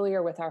mentioned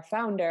earlier with our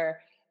founder,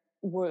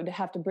 would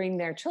have to bring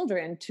their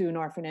children to an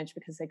orphanage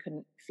because they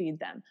couldn't feed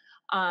them.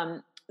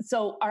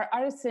 So our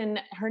artisan,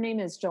 her name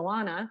is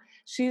Joanna.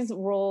 She's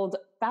rolled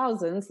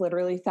thousands,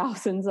 literally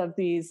thousands of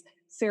these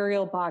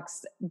cereal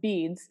box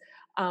beads.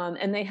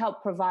 And they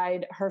help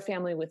provide her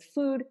family with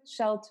food,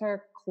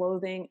 shelter,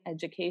 clothing,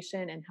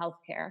 education, and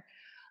healthcare.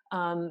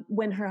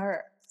 When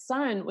her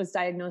son was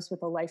diagnosed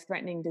with a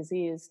life-threatening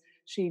disease,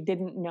 she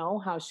didn't know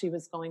how she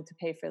was going to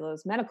pay for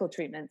those medical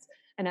treatments.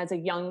 And as a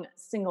young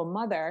single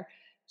mother,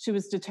 she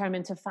was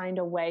determined to find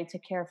a way to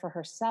care for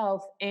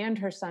herself and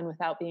her son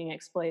without being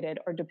exploited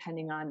or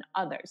depending on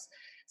others.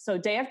 So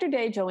day after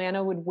day,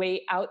 Joanna would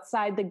wait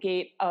outside the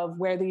gate of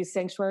where these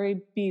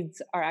sanctuary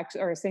beads are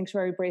actually, or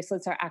sanctuary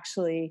bracelets are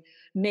actually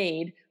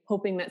made,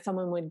 hoping that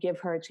someone would give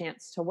her a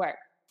chance to work.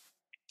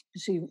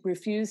 She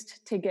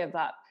refused to give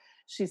up.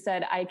 She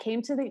said, I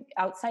came to the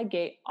outside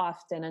gate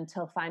often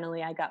until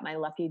finally I got my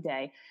lucky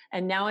day.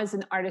 And now as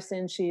an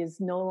artisan, she is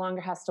no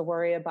longer has to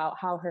worry about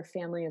how her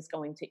family is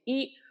going to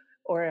eat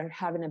or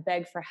having to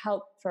beg for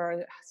help for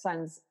her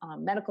son's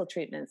medical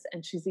treatments.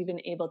 And she's even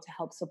able to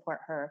help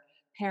support her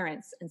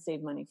parents and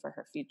save money for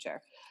her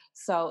future.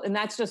 So, and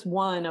that's just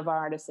one of our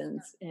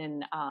artisans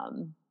in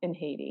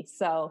Haiti.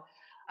 So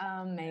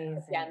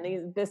Amazing. yeah,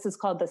 this is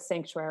called the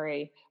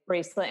Sanctuary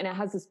bracelet, and it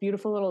has this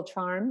beautiful little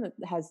charm that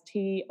has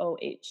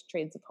TOH,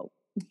 Trades of Hope.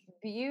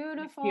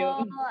 Beautiful.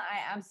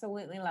 I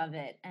absolutely love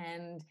it.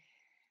 And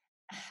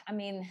I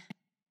mean,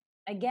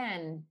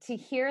 again, to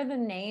hear the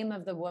name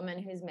of the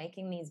woman who's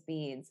making these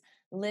beads,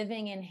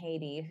 living in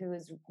Haiti, who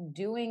is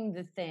doing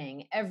the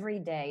thing every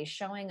day,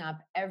 showing up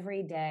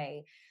every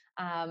day.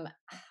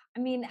 I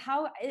mean,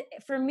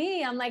 for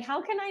me, I'm like,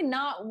 how can I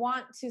not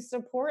want to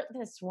support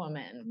this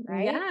woman?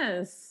 Right?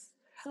 Yes.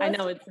 So I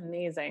know, it's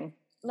amazing.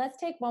 Let's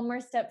take one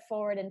more step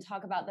forward and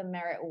talk about the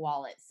Merit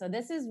wallet. So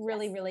this is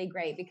really, really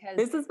great because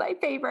this is my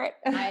favorite.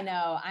 I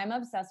know, I'm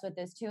obsessed with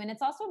this too. And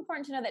it's also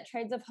important to know that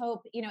Trades of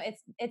Hope,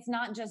 it's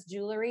not just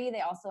jewelry.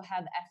 They also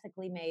have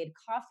ethically made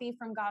coffee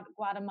from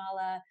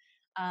Guatemala,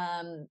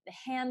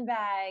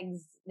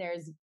 handbags.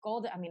 There's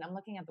gold. I mean, I'm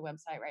looking at the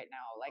website right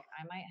now. Like,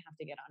 I might have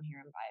to get on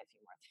here and buy a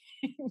few more things.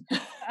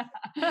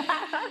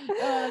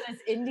 Oh, this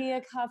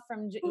India cuff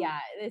yeah,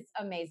 it's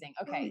amazing.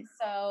 Okay,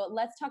 so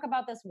let's talk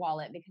about this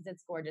wallet because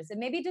it's gorgeous. And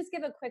maybe just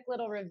give a quick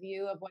little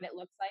review of what it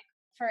looks like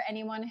for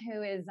anyone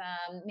who is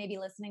maybe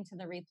listening to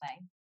the replay.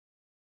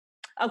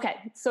 Okay,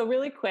 so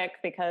really quick,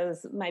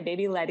 because my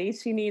baby Letty,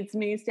 she needs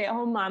me,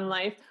 stay-at-home mom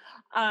life.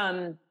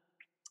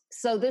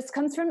 So this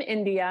comes from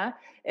India.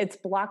 It's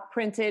block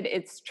printed.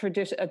 It's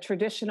a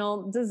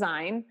traditional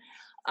design.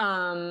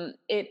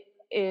 It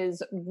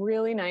is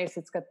really nice.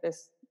 It's got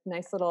this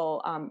nice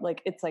little,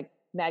 it's like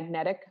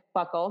magnetic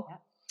buckle. Yeah.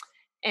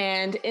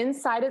 And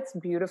inside it's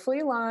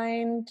beautifully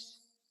lined,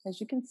 as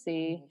you can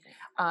see.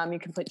 You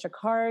can put your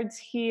cards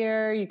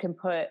here. You can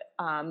put,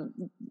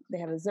 they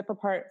have a zipper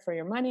part for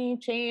your money,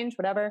 change,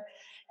 whatever.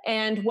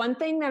 And one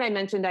thing that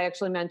I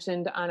actually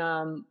mentioned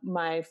on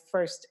my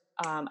first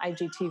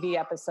IGTV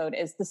episode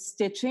is the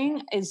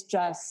stitching is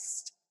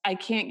just, I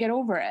can't get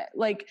over it.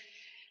 Like,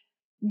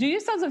 do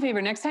yourselves a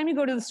favor. Next time you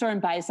go to the store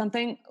and buy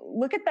something,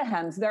 look at the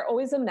hems. They're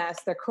always a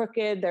mess. They're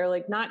crooked. They're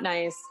like not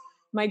nice.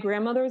 My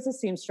grandmother was a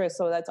seamstress,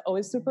 so that's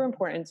always super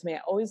important to me. I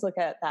always look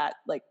at that,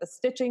 like the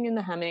stitching and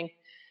the hemming,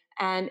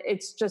 and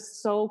it's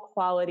just so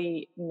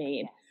quality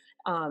made.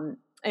 And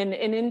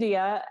in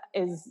India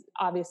is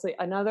obviously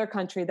another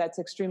country that's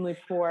extremely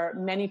poor.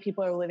 Many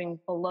people are living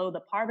below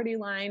the poverty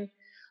line.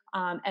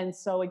 And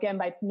so again,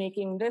 by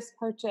making this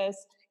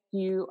purchase,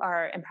 you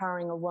are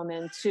empowering a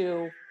woman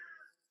to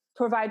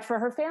provide for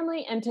her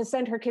family and to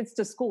send her kids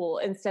to school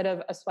instead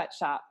of a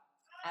sweatshop.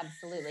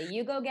 Absolutely.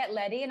 You go get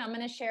Letty, and I'm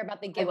going to share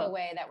about the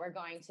giveaway that we're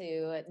going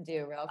to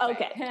do real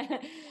quick. Okay.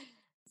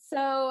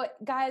 So,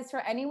 guys,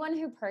 for anyone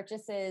who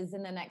purchases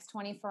in the next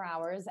 24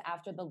 hours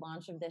after the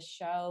launch of this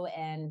show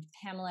and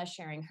Pamela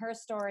sharing her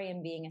story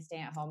and being a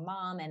stay-at-home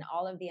mom and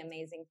all of the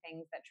amazing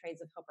things that Trades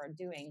of Hope are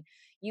doing,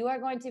 you are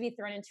going to be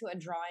thrown into a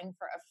drawing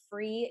for a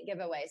free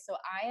giveaway. So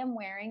I am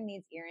wearing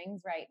these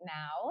earrings right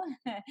now.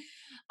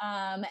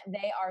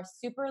 They are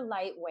super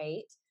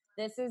lightweight.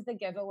 This is the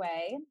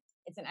giveaway.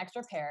 It's an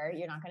extra pair.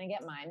 You're not going to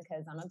get mine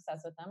because I'm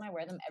obsessed with them. I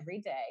wear them every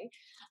day.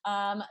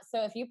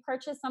 So if you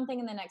purchase something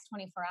in the next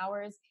 24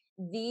 hours,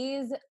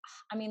 these,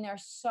 I mean, they're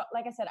so,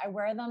 like I said, I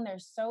wear them. They're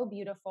so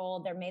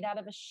beautiful. They're made out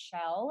of a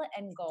shell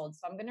and gold.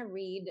 So I'm going to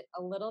read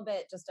a little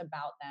bit just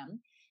about them.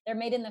 They're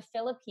made in the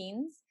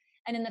Philippines.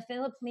 And in the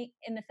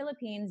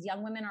Philippines,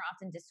 young women are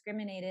often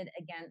discriminated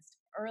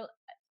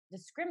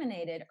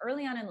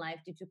early on in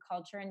life due to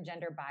culture and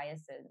gender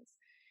biases.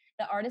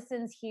 The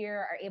artisans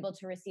here are able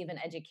to receive an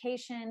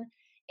education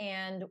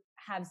and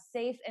have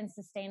safe and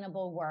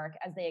sustainable work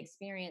as they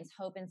experience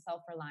hope and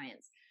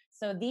self-reliance.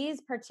 So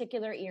these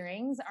particular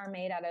earrings are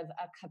made out of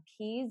a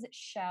Capiz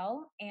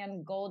shell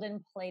and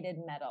golden plated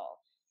metal.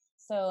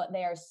 So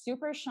they are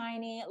super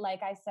shiny.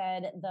 Like I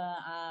said,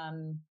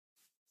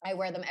 I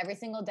wear them every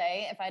single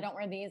day. If I don't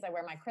wear these, I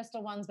wear my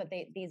crystal ones, but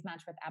these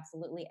match with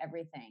absolutely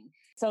everything.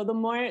 So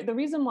the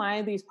reason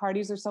why these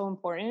parties are so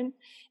important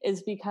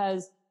is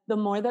because the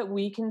more that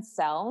we can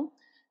sell,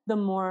 the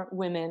more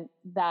women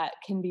that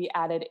can be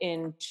added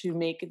in to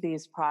make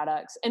these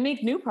products and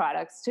make new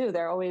products too.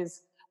 They're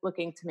always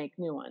looking to make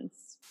new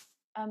ones.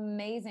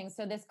 Amazing.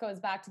 So this goes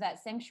back to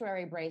that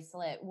sanctuary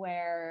bracelet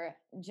where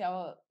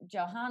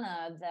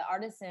Johanna, the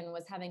artisan,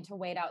 was having to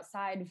wait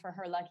outside for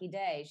her lucky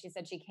day. She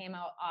said she came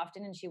out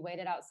often and she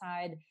waited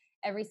outside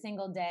every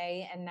single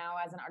day. And now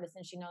as an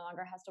artisan, she no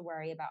longer has to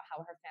worry about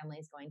how her family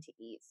is going to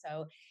eat.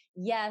 So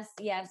yes,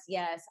 yes,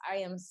 yes. I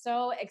am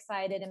so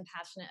excited and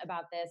passionate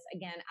about this.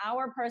 Again,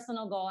 our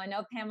personal goal, I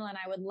know Pamela and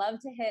I would love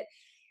to hit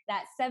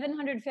that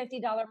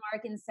 $750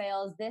 mark in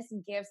sales. This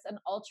gifts an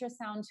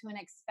ultrasound to an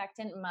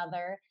expectant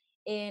mother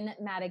in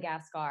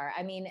Madagascar.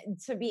 I mean,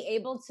 to be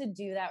able to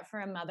do that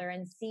for a mother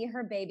and see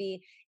her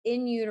baby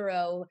in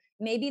utero,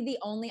 maybe the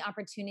only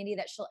opportunity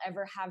that she'll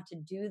ever have to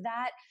do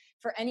that.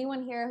 For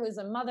anyone here who's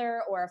a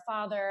mother or a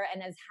father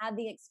and has had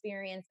the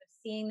experience of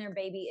seeing their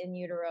baby in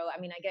utero, I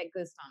mean, I get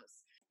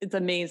goosebumps. It's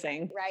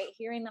amazing, right?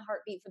 Hearing the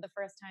heartbeat for the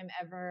first time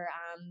ever.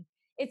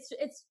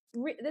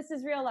 This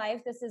is real life.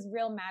 This is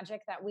real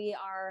magic that we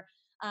are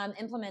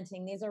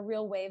implementing. These are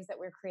real waves that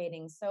we're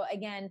creating. So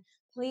again,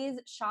 please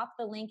shop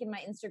the link in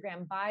my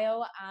Instagram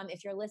bio.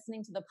 If you're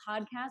listening to the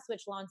podcast,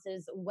 which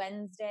launches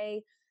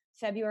Wednesday,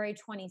 February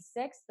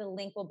 26th, the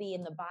link will be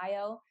in the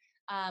bio.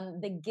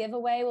 The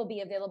giveaway will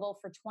be available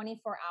for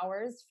 24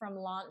 hours from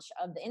launch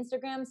of the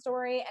Instagram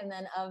story and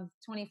then of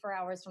 24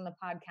 hours from the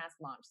podcast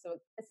launch. So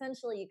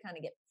essentially you kind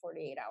of get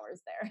 48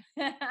 hours there.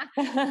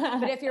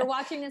 But if you're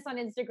watching this on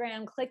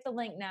Instagram, click the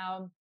link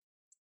now.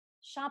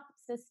 Shop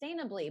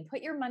sustainably.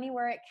 Put your money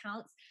where it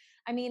counts.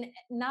 I mean,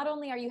 not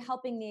only are you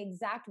helping the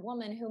exact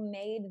woman who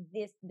made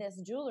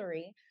this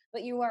jewelry,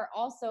 but you are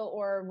also,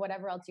 or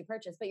whatever else you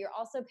purchase, but you're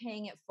also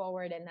paying it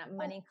forward, and that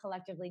money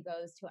collectively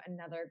goes to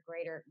another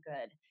greater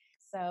good.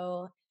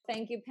 So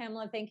thank you,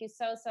 Pamela. Thank you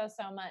so, so,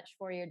 so much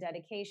for your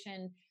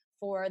dedication,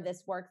 for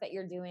this work that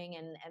you're doing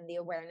and the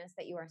awareness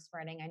that you are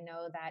spreading. I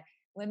know that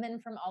women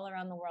from all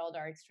around the world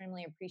are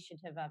extremely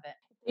appreciative of it.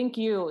 Thank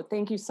you.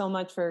 Thank you so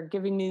much for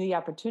giving me the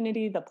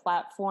opportunity, the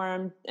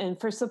platform, and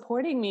for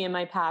supporting me in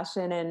my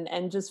passion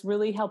and just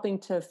really helping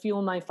to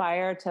fuel my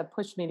fire to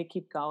push me to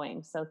keep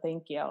going. So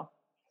thank you.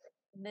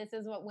 This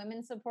is what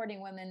women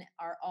supporting women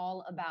are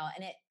all about.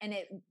 And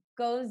it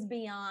goes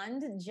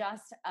beyond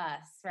just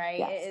us, right?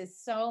 Yes. It is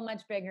so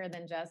much bigger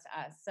than just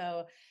us.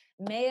 So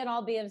may it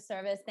all be of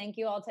service. Thank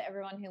you all to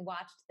everyone who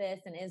watched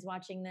this and is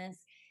watching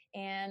this,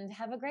 and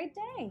have a great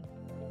day.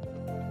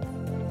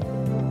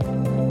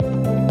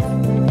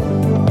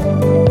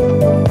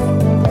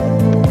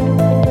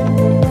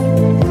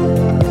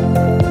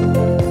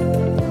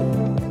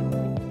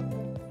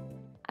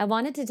 I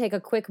wanted to take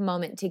a quick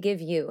moment to give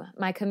you,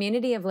 my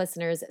community of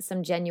listeners,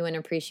 some genuine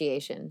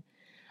appreciation.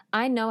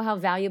 I know how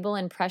valuable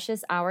and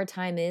precious our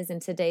time is in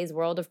today's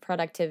world of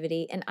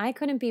productivity, and I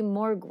couldn't be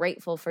more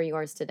grateful for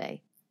yours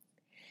today.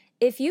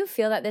 If you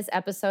feel that this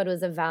episode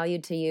was of value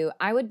to you,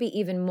 I would be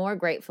even more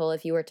grateful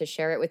if you were to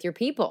share it with your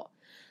people.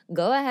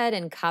 Go ahead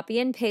and copy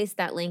and paste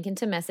that link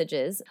into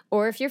messages,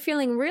 or if you're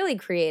feeling really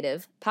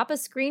creative, pop a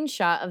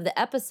screenshot of the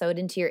episode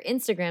into your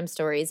Instagram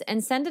stories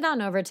and send it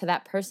on over to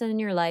that person in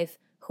your life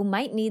who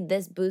might need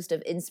this boost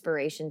of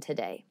inspiration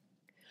today.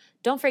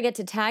 Don't forget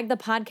to tag the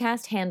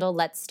podcast handle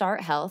Let's Start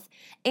Health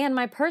and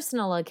my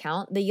personal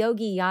account, the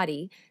Yogi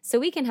Yadi, so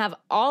we can have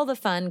all the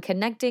fun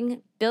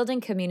connecting, building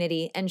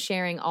community, and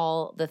sharing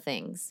all the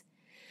things.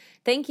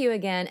 Thank you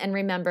again, and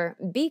remember,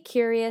 be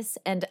curious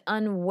and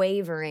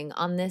unwavering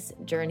on this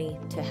journey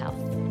to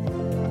health.